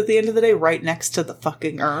pockets at the end of the day, right next to the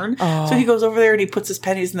fucking urn. Oh. So he goes over there and he puts his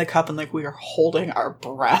pennies in the cup, and, like, we are holding our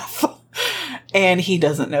breath. And he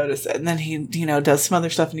doesn't notice it. And then he, does some other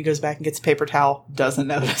stuff, and he goes back and gets a paper towel, doesn't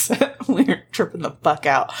notice it. we were tripping the fuck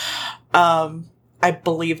out. I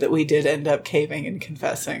believe that we did end up caving and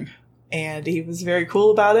confessing. And he was very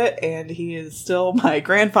cool about it, and he is still my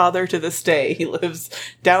grandfather to this day. He lives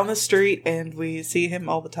down the street, and we see him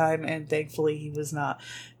all the time, and thankfully he was not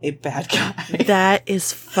a bad guy. That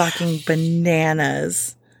is fucking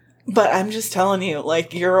bananas. But I'm just telling you,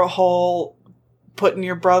 like, you're a whole putting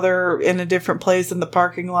your brother in a different place in the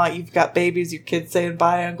parking lot. You've got babies, your kids saying,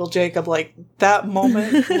 bye, Uncle Jacob. Like, that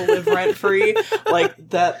moment will live rent-free. Like,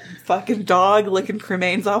 that fucking dog licking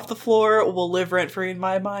cremains off the floor will live rent-free in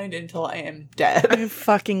my mind until I am dead. I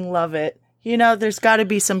fucking love it. You know, there's got to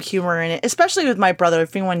be some humor in it, especially with my brother.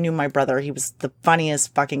 If anyone knew my brother, he was the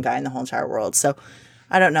funniest fucking guy in the whole entire world. So,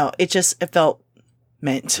 I don't know. It felt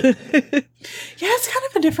meant. Yeah, it's kind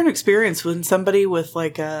of a different experience when somebody with,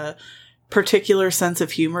 like, a particular sense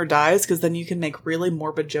of humor dies, because then you can make really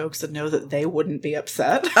morbid jokes and know that they wouldn't be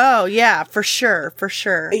upset. Oh yeah, for sure.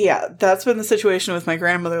 Yeah, that's been the situation with my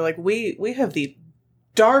grandmother. Like, we have the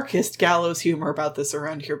darkest gallows humor about this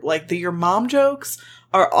around here. Like, your mom jokes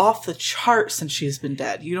are off the charts since she's been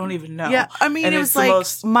dead. You don't even know. Yeah, I mean, and it was like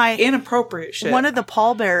my inappropriate shit. One of the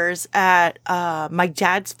pallbearers at my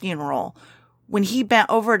dad's funeral, when he bent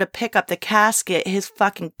over to pick up the casket, his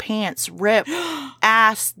fucking pants ripped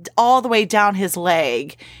ass all the way down his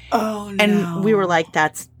leg. Oh, no. And we were like,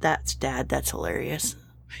 that's Dad. That's hilarious.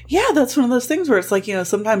 Yeah, that's one of those things where it's like, you know,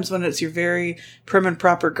 sometimes when it's your very prim and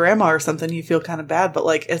proper grandma or something, you feel kind of bad, but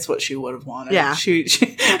like, it's what she would have wanted. Yeah. She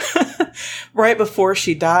right before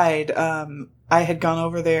she died, I had gone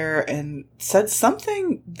over there and said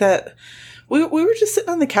something that we were just sitting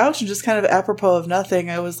on the couch and just kind of apropos of nothing.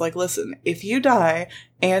 I was like, listen, if you die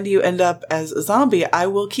and you end up as a zombie, I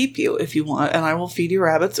will keep you if you want, and I will feed you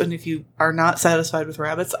rabbits. And if you are not satisfied with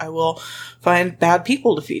rabbits, I will find bad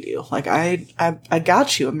people to feed you. Like, I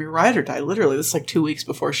got you. I'm your ride or die. Literally, this is like 2 weeks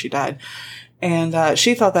before she died. And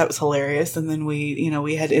she thought that was hilarious. And then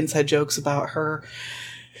we had inside jokes about her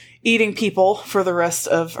eating people for the rest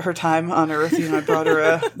of her time on Earth. You know, I brought her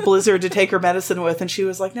a blizzard to take her medicine with, and she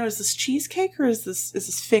was like, no, is this cheesecake or is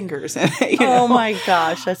this fingers? Oh my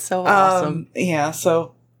gosh, that's so awesome. Yeah,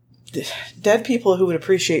 so dead people who would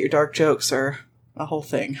appreciate your dark jokes are a whole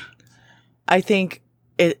thing. I think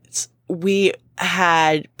we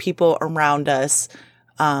had people around us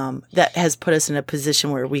that has put us in a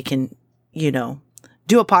position where we can, you know,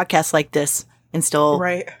 do a podcast like this and still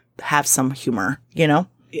have some humor, you know?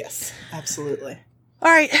 Yes, absolutely. All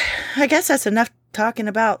right. I guess that's enough talking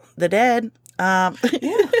about the dead. Yeah.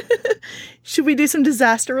 Should we do some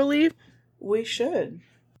disaster relief? We should.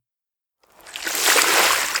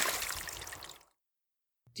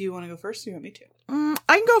 Do you want to go first or do you want me to?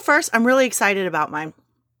 I can go first. I'm really excited about mine.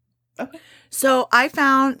 Okay. So I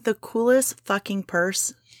found the coolest fucking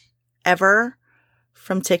purse ever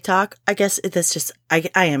from TikTok. I guess that's just, I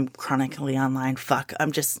am chronically online. Fuck.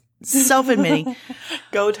 I'm just self-admitting.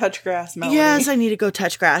 Go touch grass, Melanie. Yes, I need to go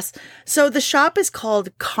touch grass. So the shop is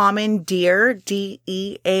called Common Dear,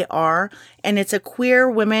 DEAR, and it's a queer,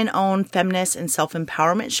 women-owned, feminist, and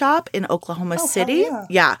self-empowerment shop in Oklahoma City.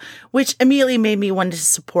 Yeah, which immediately made me want to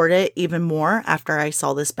support it even more after I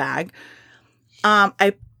saw this bag.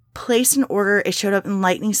 I placed an order. It showed up in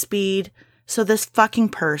lightning speed. So this fucking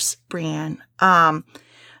purse, Brianne, I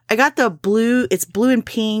got the blue. It's blue and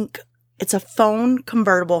pink. It's a phone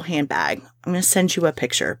convertible handbag. I'm going to send you a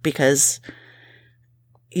picture because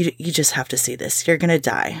you just have to see this. You're going to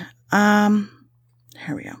die.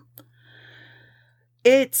 Here we go.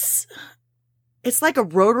 It's like a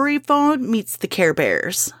rotary phone meets the Care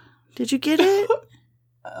Bears. Did you get it?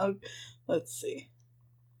 Let's see.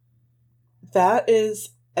 That is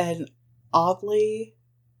an oddly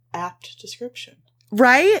apt description.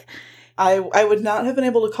 Right? I would not have been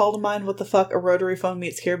able to call to mind what the fuck a rotary phone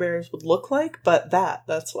meets Care Bears would look like, but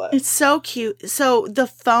that's what. It's so cute. So the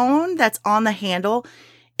phone that's on the handle,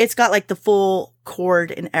 it's got like the full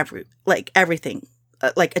cord and everything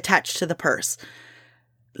like attached to the purse.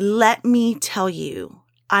 Let me tell you,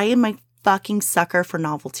 I am a fucking sucker for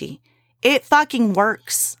novelty. It fucking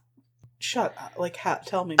works. Shut up. Like,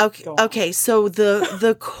 tell me. Okay. So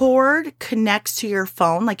the cord connects to your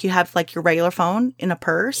phone, like you have like your regular phone in a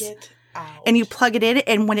purse. Get out. And you plug it in,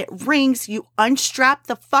 and when it rings, you unstrap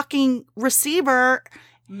the fucking receiver.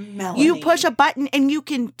 Melanie. You push a button, and you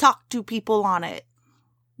can talk to people on it.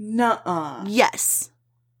 Nuh-uh. Yes.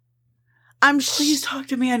 Please talk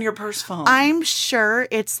to me on your purse phone. I'm sure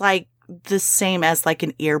it's like the same as like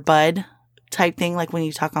an earbud type thing, like when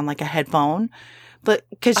you talk on like a headphone. But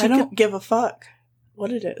because I don't give a fuck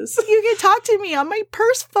what it is. You can talk to me on my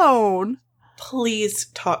purse phone. Please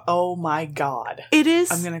talk. Oh my God. It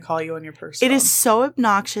is. I'm going to call you on your purse. It is so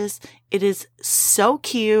obnoxious. It is so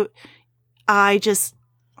cute.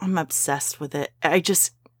 I'm obsessed with it.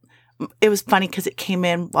 It was funny because it came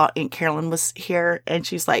in while Aunt Carolyn was here and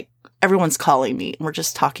she's like, everyone's calling me and we're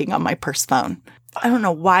just talking on my purse phone. I don't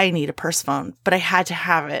know why I need a purse phone, but I had to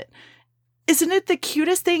have it. Isn't it the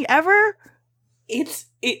cutest thing ever?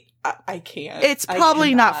 I can't. It's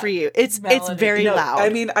probably not for you. It's very loud. I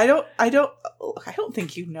mean, I don't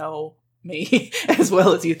think you know me as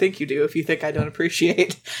well as you think you do if you think I don't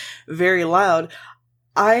appreciate very loud.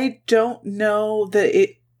 I don't know that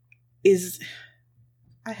it is.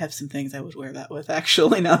 I have some things I would wear that with,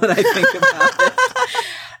 actually, now that I think about it.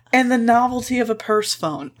 And the novelty of a purse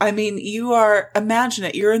phone. I mean, imagine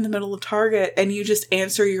it. You're in the middle of Target and you just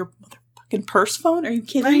answer your motherfucking purse phone. Are you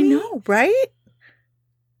kidding me? I know, right?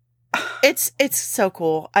 It's so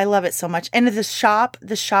cool. I love it so much. And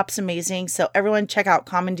the shop's amazing. So everyone check out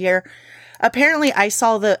Commandeer. Apparently I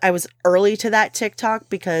was early to that TikTok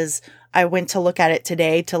because I went to look at it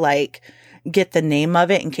today to like get the name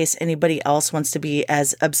of it in case anybody else wants to be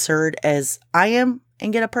as absurd as I am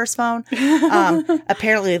and get a purse phone.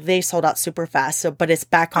 Apparently they sold out super fast. But it's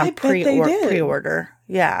back on pre-order.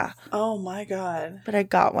 Yeah. Oh my God. But I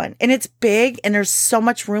got one and it's big and there's so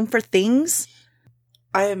much room for things.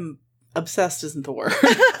 I am obsessed isn't the word.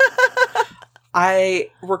 I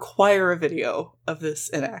require a video of this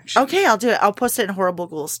in action. Okay, I'll do it. I'll post it in Horrible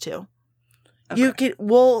Ghouls too. Okay.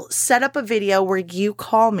 We'll set up a video where you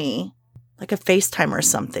call me, like a FaceTime or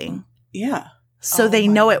something. Yeah. So they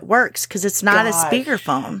know it works because it's not a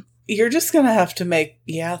speakerphone. You're just going to have to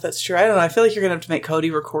yeah, that's true. I don't know. I feel like you're going to have to make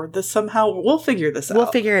Cody record this somehow. We'll figure this out. We'll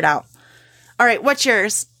figure it out. All right, what's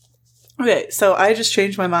yours? Okay, so I just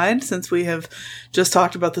changed my mind since we have just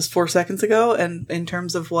talked about this 4 seconds ago, and in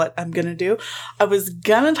terms of what I'm going to do. I was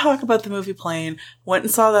going to talk about the movie Plane, went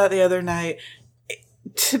and saw that the other night.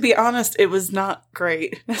 To be honest, it was not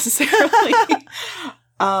great, necessarily.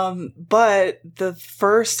 But the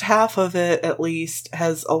first half of it, at least,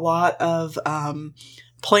 has a lot of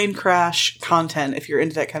plane crash content, if you're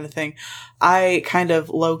into that kind of thing. I kind of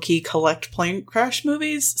low-key collect plane crash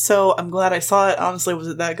movies, so I'm glad I saw it. Honestly, was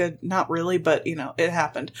it that good? Not really, but, it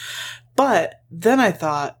happened. But then I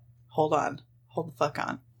thought, hold the fuck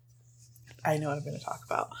on. I know what I'm going to talk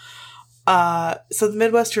about. So the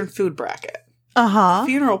Midwestern food bracket. Uh-huh.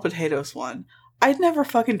 Funeral potatoes won. I'd never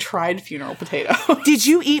fucking tried funeral potatoes. Did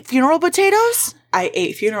you eat funeral potatoes? I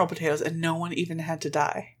ate funeral potatoes and no one even had to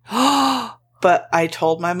die. But I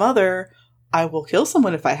told my mother, I will kill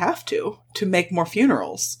someone if I have to make more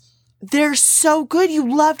funerals. They're so good.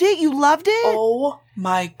 You loved it? You loved it? Oh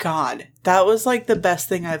my God. That was like the best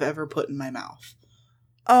thing I've ever put in my mouth.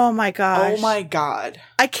 Oh my gosh. Oh my God.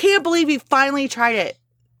 I can't believe you finally tried it.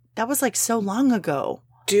 That was like so long ago.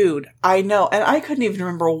 Dude, I know. And I couldn't even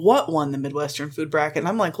remember what won the Midwestern food bracket. And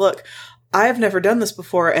I'm like, look, I've never done this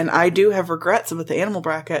before, and I do have regrets about the animal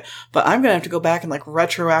bracket, but I'm going to have to go back and like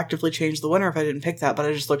retroactively change the winner if I didn't pick that, but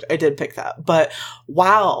I did pick that. But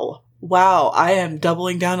wow, I am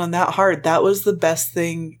doubling down on that hard. That was the best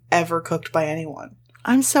thing ever cooked by anyone.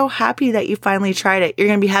 I'm so happy that you finally tried it. You're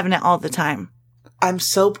going to be having it all the time.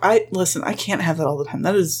 Listen, I can't have that all the time.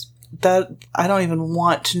 I don't even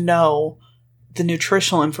want to know the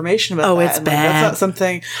nutritional information about that. Oh, it's and, bad. That's not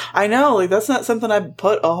something I know. Like, that's not something I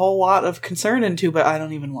put a whole lot of concern into, but I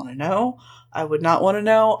don't even want to know. I would not want to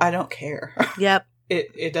know. I don't care. Yep.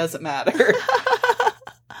 It doesn't matter.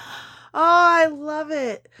 Oh, I love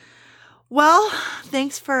it. Well,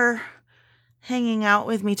 thanks for hanging out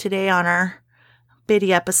with me today on our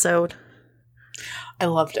Biddy episode. I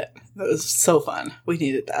loved it. That was so fun. We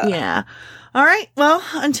needed that. Yeah. All right. Well,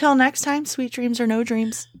 until next time, sweet dreams or no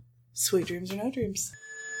dreams. Sweet dreams or no dreams.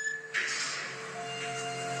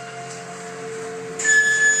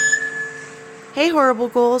 Hey, Horrible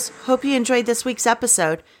Ghouls. Hope you enjoyed this week's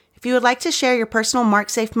episode. If you would like to share your personal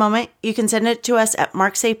MarkSafe moment, you can send it to us at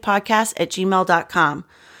marksafepodcast@gmail.com.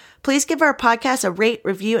 Please give our podcast a rate,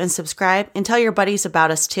 review, and subscribe, and tell your buddies about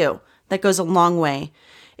us too. That goes a long way.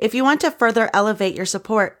 If you want to further elevate your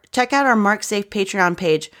support, check out our MarkSafe Patreon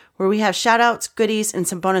page, where we have shoutouts, goodies, and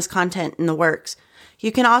some bonus content in the works.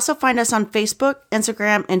 You can also find us on Facebook,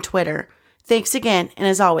 Instagram, and Twitter. Thanks again, and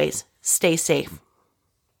as always, stay safe.